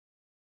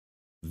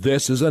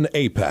This is an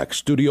APAC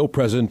studio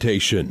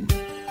presentation.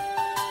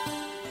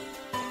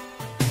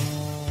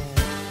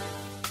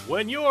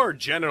 When your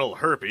genital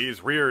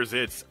herpes rears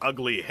its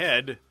ugly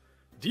head,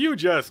 do you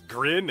just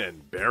grin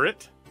and bear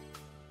it?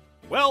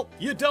 Well,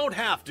 you don't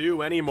have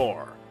to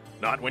anymore.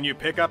 Not when you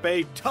pick up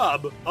a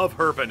tub of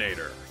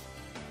Herpinator.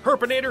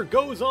 Herpinator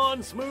goes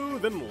on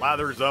smooth and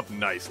lathers up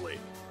nicely.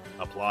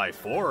 Apply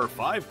 4 or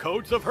 5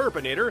 coats of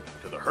Herpinator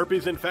to the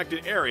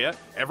herpes-infected area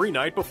every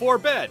night before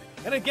bed,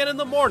 and again in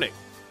the morning.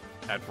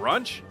 At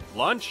brunch,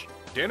 lunch,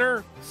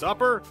 dinner,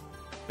 supper,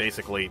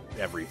 basically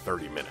every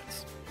 30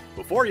 minutes.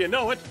 Before you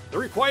know it, the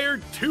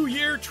required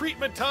 2-year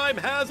treatment time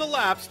has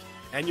elapsed,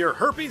 and your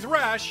herpes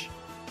rash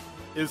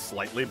is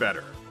slightly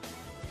better.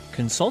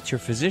 Consult your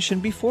physician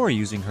before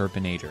using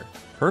Herpinator.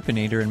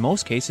 Herpinator in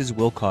most cases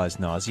will cause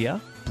nausea,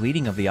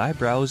 bleeding of the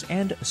eyebrows,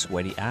 and a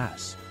sweaty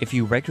ass. If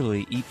you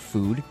regularly eat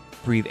food,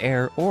 breathe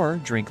air, or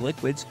drink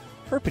liquids,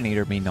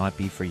 Herpinator may not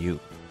be for you.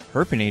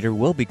 Herpinator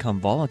will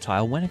become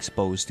volatile when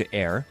exposed to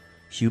air,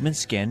 human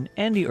skin,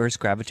 and the Earth's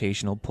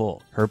gravitational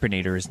pull.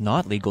 Herpinator is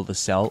not legal to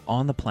sell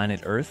on the planet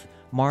Earth,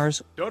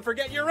 Mars, Don't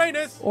forget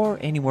Uranus! or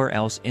anywhere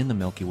else in the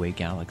Milky Way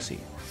galaxy.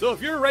 So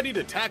if you're ready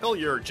to tackle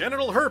your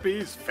genital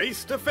herpes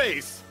face to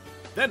face,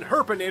 then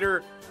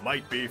Herpinator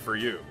might be for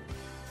you.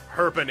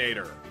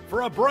 Herpinator,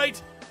 for a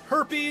bright,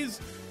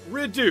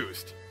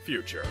 herpes-reduced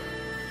future.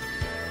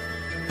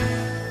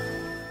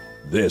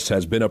 This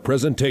has been a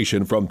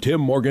presentation from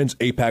Tim Morgan's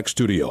APAC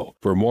Studio.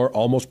 For more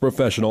almost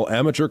professional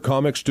amateur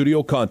comic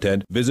studio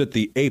content, visit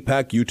the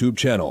APAC YouTube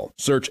channel.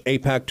 Search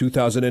APAC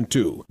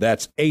 2002.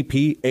 That's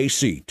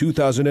APAC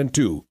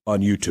 2002 on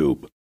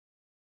YouTube.